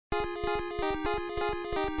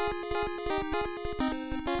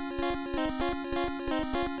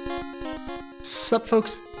Sup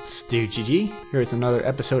folks, StugeGG here with another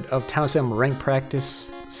episode of Salem rank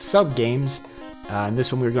practice sub games. In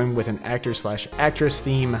this one we were going with an actor/actress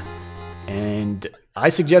theme, and I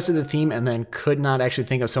suggested the theme and then could not actually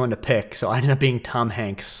think of someone to pick, so I ended up being Tom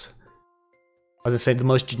Hanks. I was gonna say the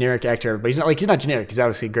most generic actor, but he's not generic, he's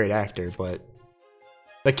obviously a great actor, but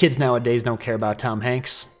the kids nowadays don't care about Tom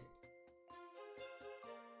Hanks.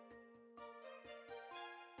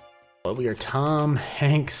 But we are Tom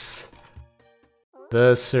Hanks,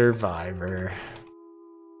 the Survivor.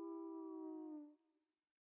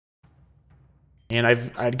 And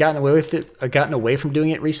I'd gotten away with it. I'd gotten away from doing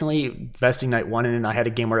it recently, vesting night one, and then I had a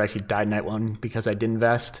game where I actually died night one because I didn't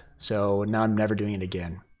vest. So now I'm never doing it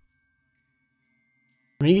again.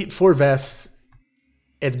 When you get 4 vests,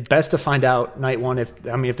 it's best to find out night one if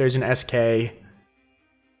there's an SK.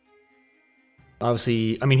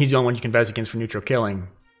 Obviously, he's the only one you can vest against for neutral killing.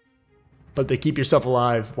 But to keep yourself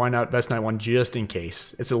alive, why not vest night one just in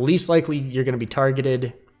case? It's the least likely you're going to be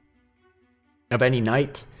targeted of any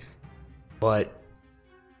night, but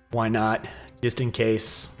why not just in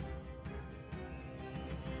case?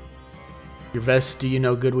 Your vest do you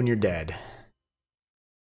no good when you're dead.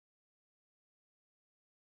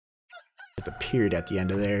 Put the period at the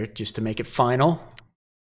end of there just to make it final.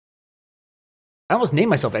 I almost named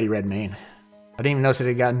myself Eddie Redmayne. I didn't even notice it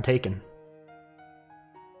had gotten taken.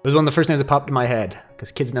 It was one of the first names that popped in my head,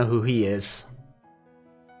 because kids know who he is.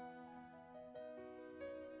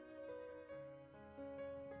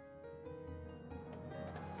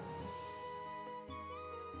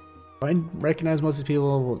 I recognize most of the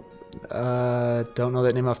people. Don't know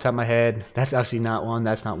that name off the top of my head. That's obviously not one.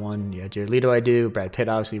 That's not one. Yeah, Jared Leto I do. Brad Pitt,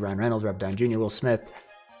 obviously. Ryan Reynolds, Rob Downey Jr., Will Smith.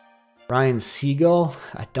 Ryan Seagull,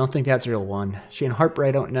 I don't think that's a real one. Shane Harper,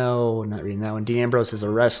 I don't know. I'm not reading that one. Dean Ambrose is a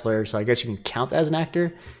wrestler, so I guess you can count that as an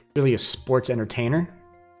actor. Really a sports entertainer.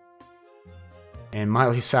 And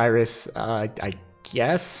Miley Cyrus, I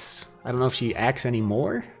guess. I don't know if she acts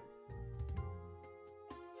anymore.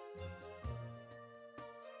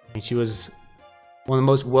 And she was one of the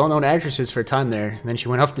most well-known actresses for a time there. And then she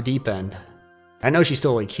went off the deep end. I know she's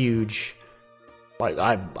still like huge. Like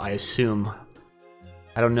I assume.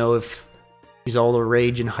 I don't know if she's all the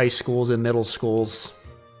rage in high schools and middle schools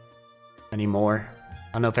anymore.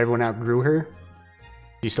 I don't know if everyone outgrew her.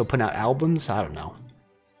 She's still putting out albums? I don't know.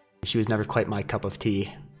 She was never quite my cup of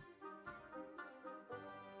tea.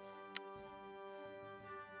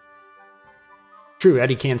 True,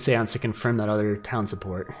 Eddie can't seance to confirm that other town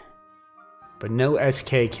support. But no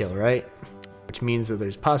SK kill, right? Which means that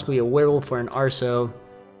there's possibly a werewolf or an Arso.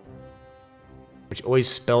 Which always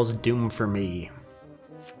spells doom for me.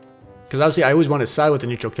 Because obviously I always want to side with the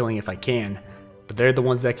neutral killing if I can. But they're the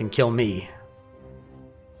ones that can kill me.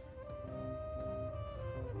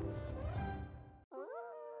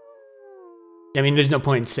 I mean, there's no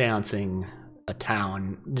point in seancing a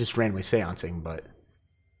town, just randomly seancing, but...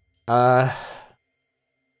 now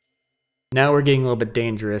we're getting a little bit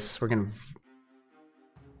dangerous. We're gonna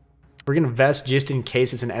vest just in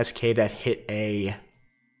case it's an SK that hit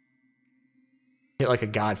like a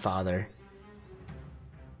Godfather.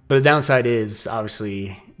 But the downside is,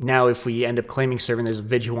 obviously, now if we end up claiming serve and there's a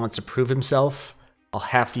vid who wants to prove himself, I'll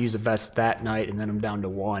have to use a vest that night, and then I'm down to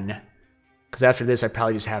 1. Because after this, I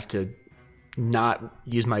probably just have to not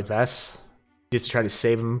use my vests, just to try to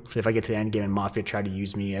save him. If I get to the end game and Mafia try to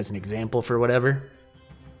use me as an example for whatever.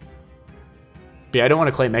 But yeah, I don't want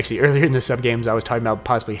to claim, actually, earlier in the sub games, I was talking about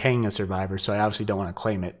possibly hanging a Survivor, so I obviously don't want to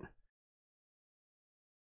claim it.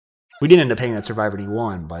 We didn't end up hanging that Survivor and he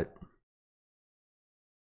won, but...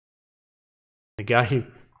 the guy who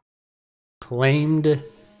claimed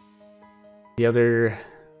the other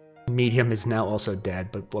medium is now also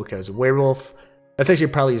dead, but okay, as a werewolf, that's actually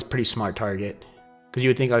probably a pretty smart target, because you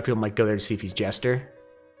would think other people might go there to see if he's Jester.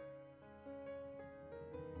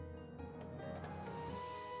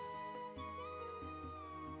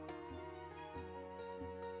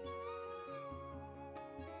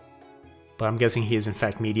 But I'm guessing he is in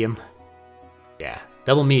fact medium. Yeah,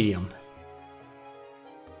 double medium.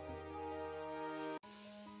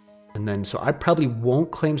 And then, so I probably won't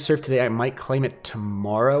claim Surf today. I might claim it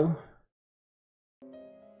tomorrow.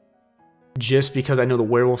 Just because I know the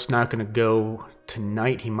werewolf's not going to go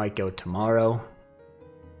tonight. He might go tomorrow.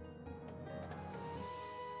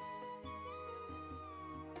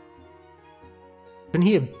 Couldn't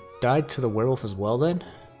he have died to the werewolf as well then?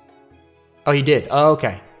 Oh, he did. Oh,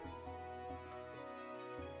 okay.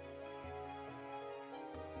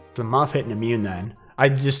 So the Moth hit an immune then. I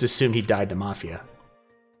just assumed he died to Mafia.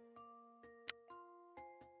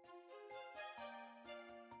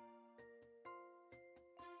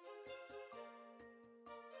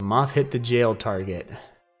 Moth hit the jail target.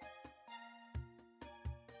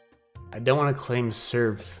 I don't want to claim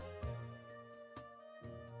serve.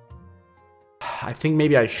 I think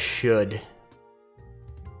maybe I should.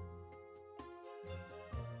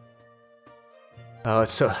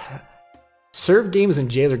 So serve games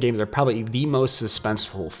and jailer games are probably the most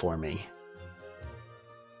suspenseful for me.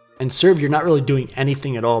 And serve, you're not really doing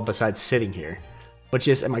anything at all besides sitting here. But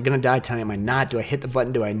just, am I going to die tonight? Am I not? Do I hit the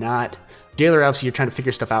button? Do I not? Jailer, obviously, you're trying to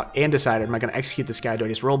figure stuff out and decide, am I going to execute this guy? Do I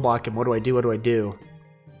just roll block him? What do I do? What do I do?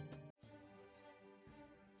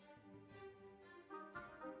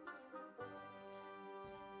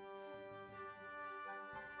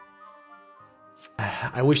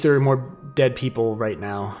 I wish there were more dead people right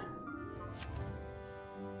now.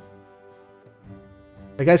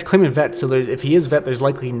 The guy's claiming vet, so if he is vet, there's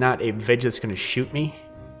likely not a Vig that's going to shoot me.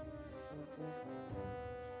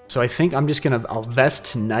 So I think I'm just going to, I'll vest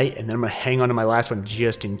tonight, and then I'm going to hang on to my last one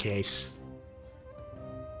just in case.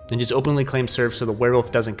 And just openly claim serve so the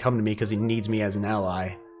werewolf doesn't come to me because he needs me as an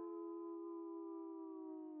ally.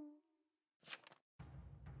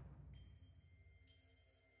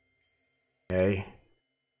 Okay.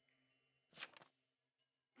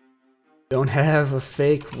 Don't have a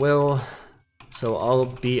fake will, so I'll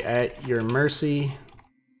be at your mercy.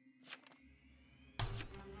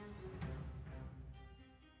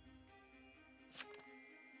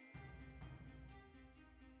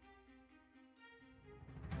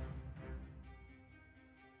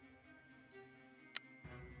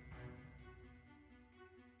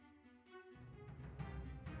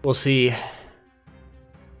 We'll see.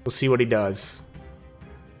 We'll see what he does.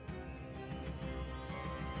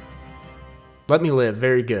 Let me live.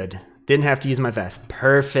 Very good. Didn't have to use my vest.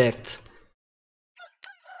 Perfect.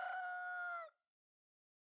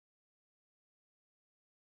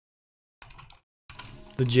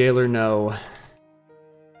 The jailer, no.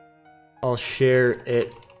 I'll share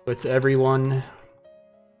it with everyone.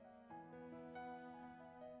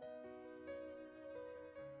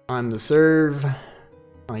 I'm the serve.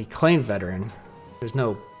 Oh, he claimed veteran. There's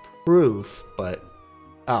no proof, but...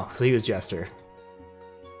 Oh, so he was jester.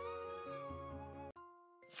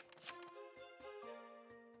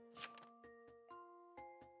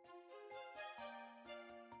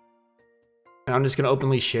 And I'm just going to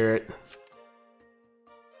openly share it.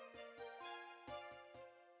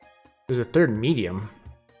 There's a third medium.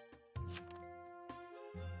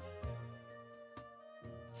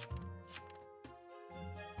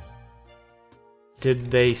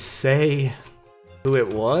 Did they say who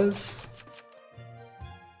it was?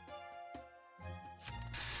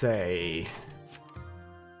 Say.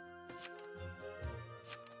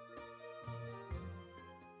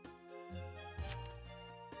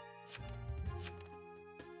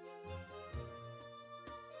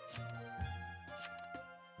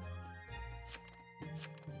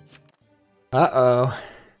 Uh-oh.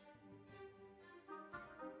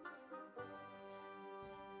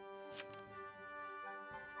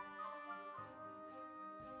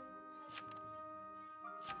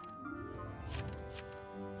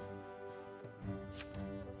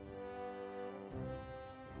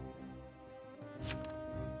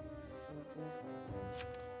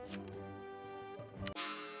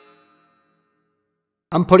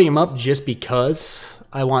 I'm putting him up just because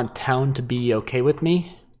I want town to be okay with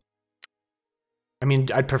me. I mean,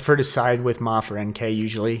 I'd prefer to side with Moth or NK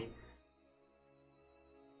usually.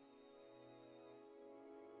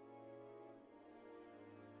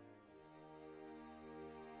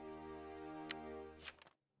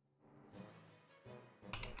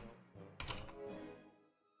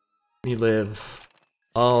 You live.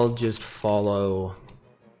 I'll just follow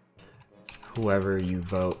whoever you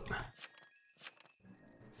vote.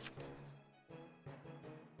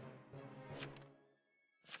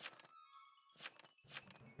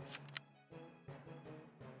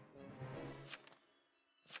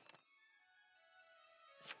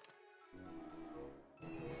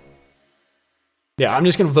 Yeah, I'm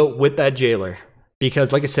just going to vote with that jailer.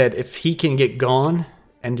 Because, like I said, if he can get gone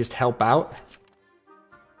and just help out...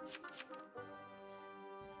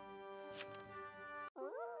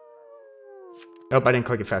 Oh, I didn't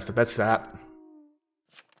click it fast enough. That's that.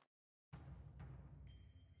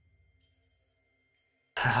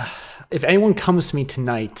 If anyone comes to me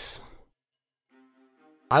tonight,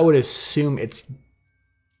 I would assume it's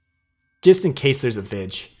just in case there's a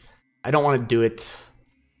Vig. I don't want to do it.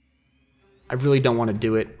 I really don't want to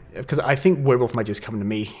do it, because I think werewolf might just come to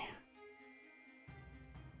me.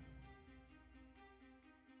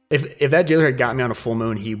 If that jailer had got me on a full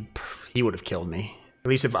moon, he would have killed me. At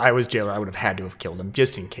least if I was jailer, I would have had to have killed him,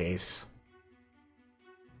 just in case.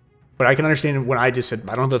 But I can understand when I just said,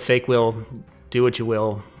 I don't have a fake will, do what you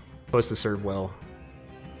will, supposed to serve will.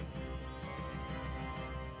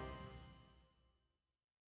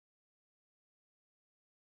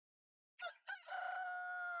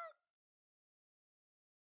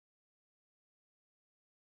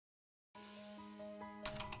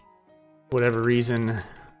 Whatever reason.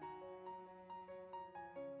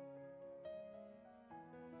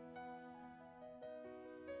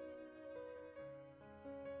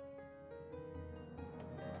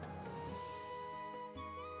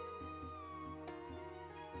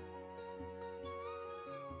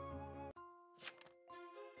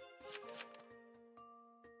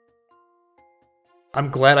 I'm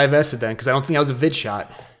glad I vested then, because I don't think that was a vid shot.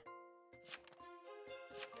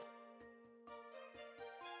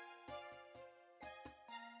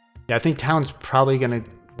 Yeah, I think Town's probably going to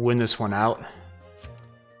win this one out.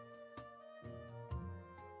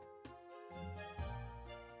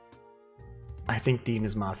 I think Dean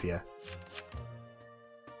is Mafia.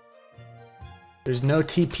 There's no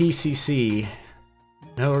TPCC.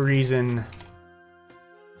 No reason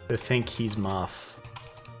to think he's Moff.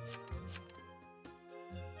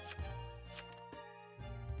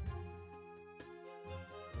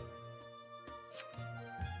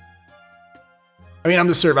 I mean, I'm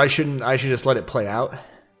the serve. I should just let it play out.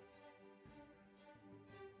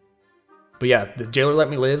 But yeah, the Jailor let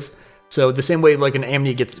me live. So the same way like an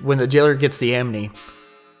amnesty gets, when the Jailor gets the amnesty,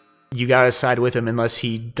 you gotta side with him unless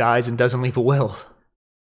he dies and doesn't leave a will.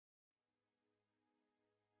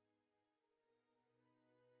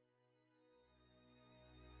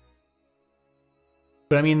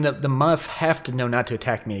 But I mean, the Muff have to know not to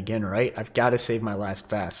attack me again, right? I've got to save my last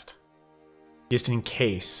fast. Just in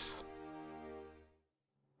case.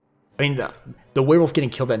 I mean, the werewolf getting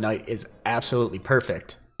killed that night is absolutely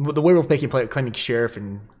perfect. The werewolf making play, claiming sheriff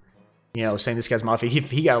and, you know, saying this guy's Mafia.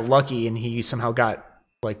 He got lucky and he somehow got,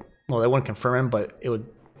 like, well, that wouldn't confirm him, but it would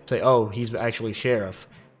say, oh, he's actually sheriff.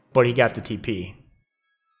 But he got the TP.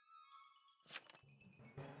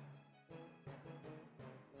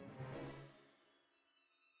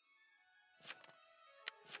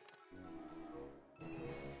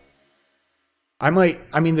 I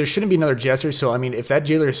mean, there shouldn't be another Jester, so I mean, if that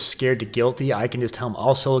Jailer is scared to guilty, I can just tell him,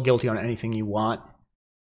 I'll solo guilty on anything you want.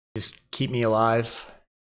 Just keep me alive.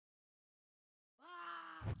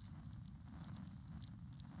 I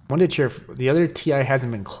wanted to cheer if the other TI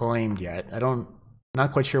hasn't been claimed yet.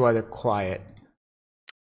 Not quite sure why they're quiet.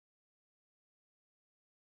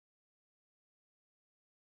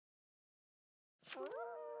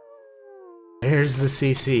 There's the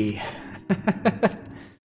CC.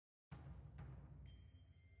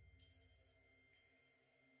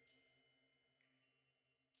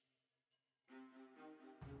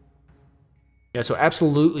 Yeah, so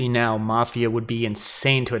absolutely now, Mafia would be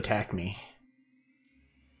insane to attack me.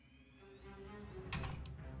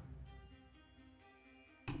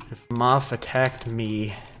 If Moff attacked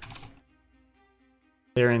me,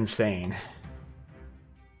 they're insane.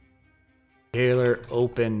 Jailor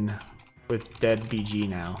open with dead BG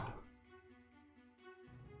now.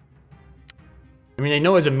 I mean, they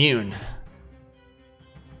know it's immune.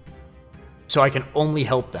 So I can only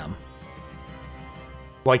help them.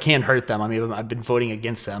 Well, I can't hurt them. I mean, I've been voting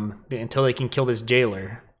against them until they can kill this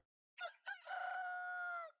Jailor.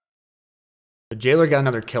 The Jailor got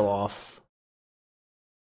another kill off.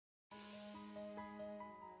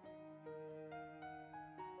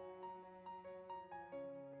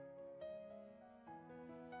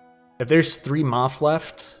 If there's 3 Moff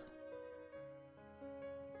left...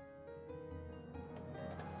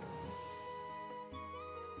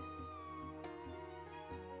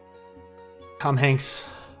 Tom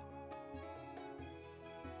Hanks.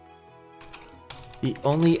 The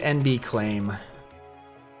only NB claim.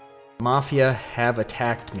 Mafia have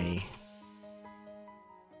attacked me.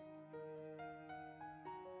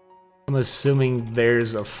 I'm assuming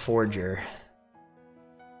there's a forger.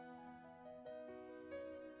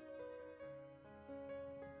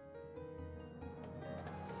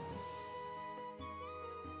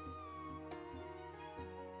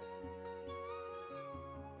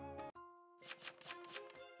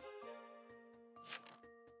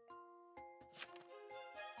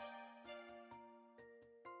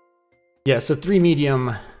 Yeah, so 3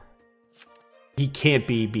 medium, he can't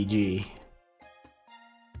be BG.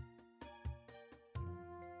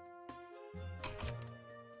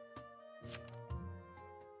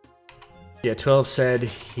 Yeah, 12 said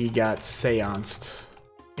he got seanced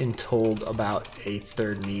and told about a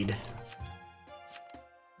 3rd need.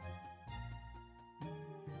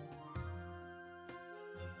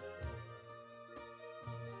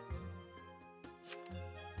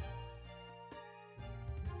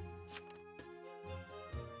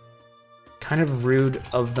 Kind of rude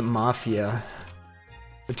of the Mafia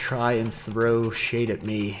to try and throw shade at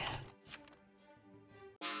me.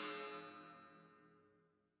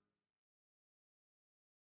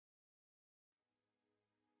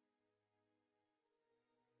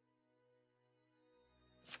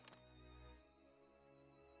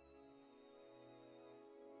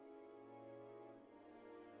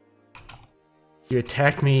 You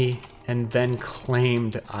attacked me and then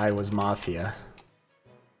claimed I was Mafia.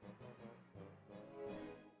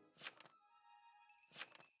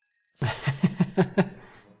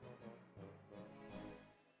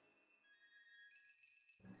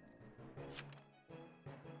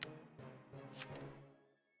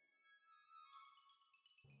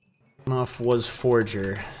 Off was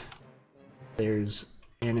Forger. There's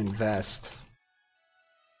an invest.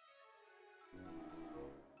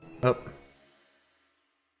 Oh.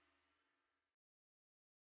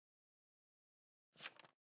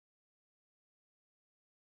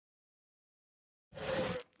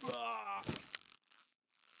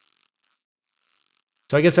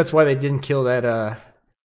 So I guess that's why they didn't kill that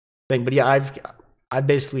thing. But yeah, I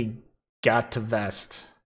basically got to vest.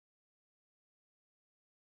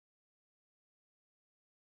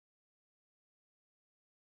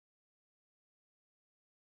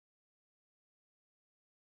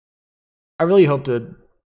 I really hope that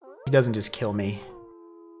he doesn't just kill me.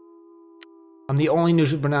 I'm the only new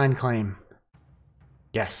Super 9 claim.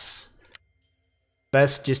 Yes.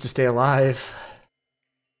 Best just to stay alive.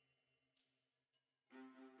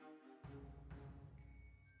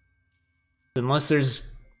 Unless there's...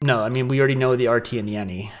 No, I mean, we already know the RT and the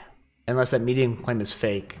NE. Unless that medium claim is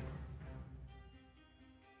fake.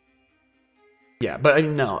 Yeah, but I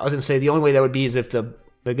mean, no. I was going to say, the only way that would be is if the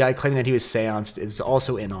guy claiming that he was seanced is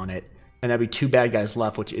also in on it. And that'd be two bad guys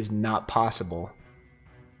left, which is not possible.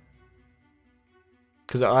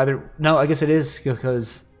 Because either... No, I guess it is,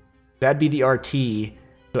 because that'd be the RT,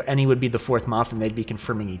 so NE would be the fourth Moth, and they'd be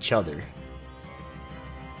confirming each other.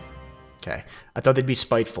 Okay. I thought they'd be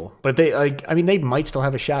spiteful. But if they, like, I mean, they might still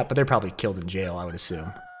have a shot, but they're probably killed in jail, I would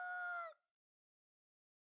assume.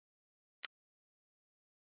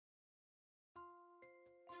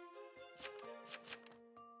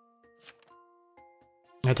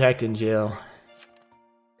 Attacked in jail.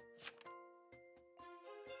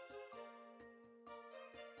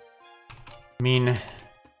 I mean,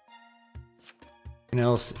 everything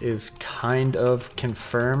else is kind of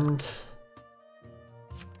confirmed.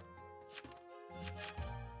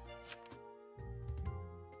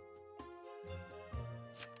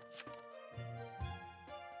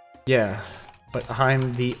 Yeah, but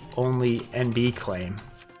I'm the only NB claim.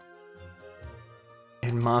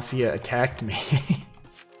 And Mafia attacked me.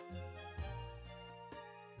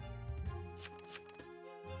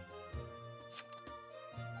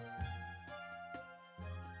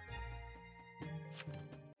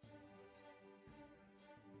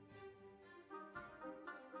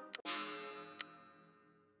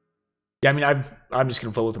 Yeah, I mean, I'm just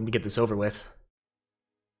gonna vote with him to get this over with.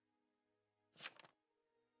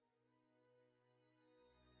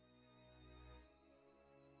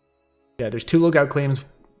 Yeah, there's two lookout claims.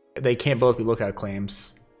 They can't both be lookout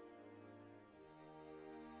claims.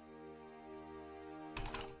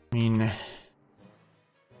 I mean,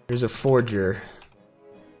 there's a forger.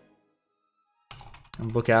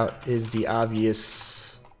 And lookout is the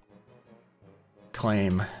obvious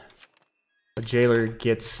claim. A jailer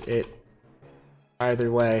gets it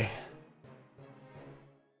either way.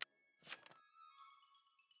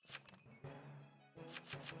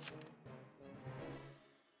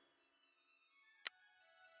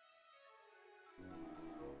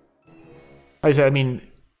 Like I said, I mean,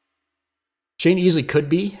 Shane easily could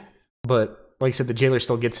be, but like I said, the jailer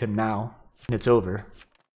still gets him now, and it's over.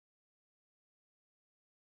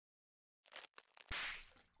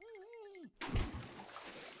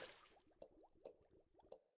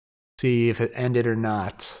 See if it ended or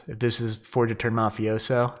not, if this is Forger turn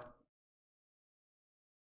Mafioso.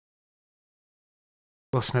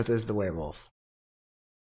 Will Smith is the werewolf.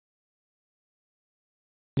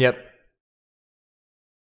 Yep.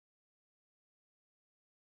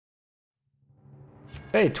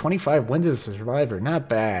 Hey, 25 wins as a survivor. Not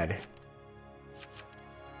bad.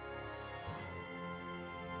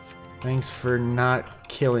 Thanks for not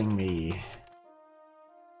killing me.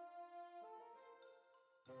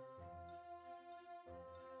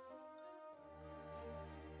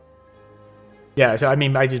 Yeah, so I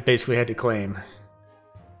mean, I just basically had to claim.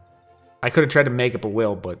 I could have tried to make up a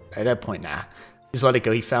will, but at that point, nah. Just let it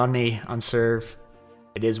go. He found me on serve.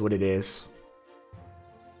 It is what it is.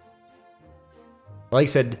 Like I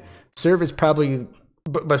said, serve is probably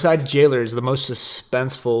besides Jailor, is the most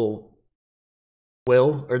suspenseful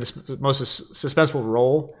will, or the most suspenseful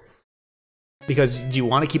role, because you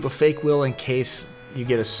want to keep a fake will in case you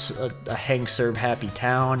get a hang serve happy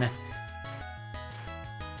town.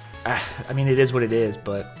 I mean, it is what it is,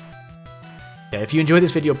 but yeah, if you enjoyed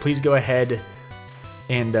this video, please go ahead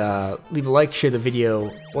and leave a like, share the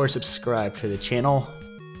video, or subscribe to the channel.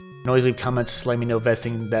 And always leave comments, let me know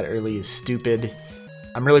vesting that early is stupid.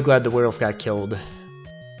 I'm really glad the werewolf got killed,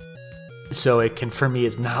 so it confirmed me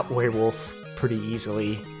is not werewolf pretty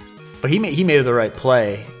easily. But he made the right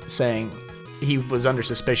play, saying he was under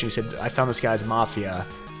suspicion. He said, I found this guy's mafia,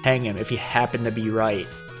 hang him. If he happened to be right,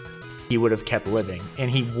 he would have kept living.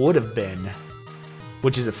 And he would have been,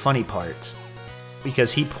 which is the funny part,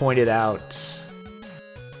 because he pointed out,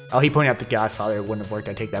 he pointed out the Godfather. It wouldn't have worked.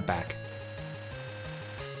 I take that back.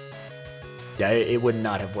 Yeah, it would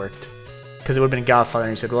not have worked, because it would have been Godfather,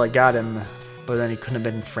 and he said, well, I got him, but then he couldn't have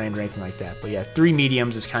been framed or anything like that. But yeah, 3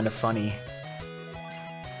 mediums is kind of funny.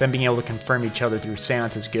 Them being able to confirm each other through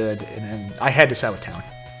seance is good, and then I had to side with town.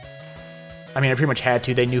 I mean, I pretty much had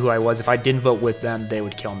to. They knew who I was. If I didn't vote with them, they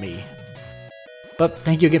would kill me. But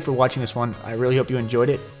thank you again for watching this one. I really hope you enjoyed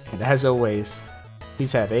it, and as always,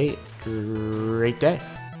 please have a great day.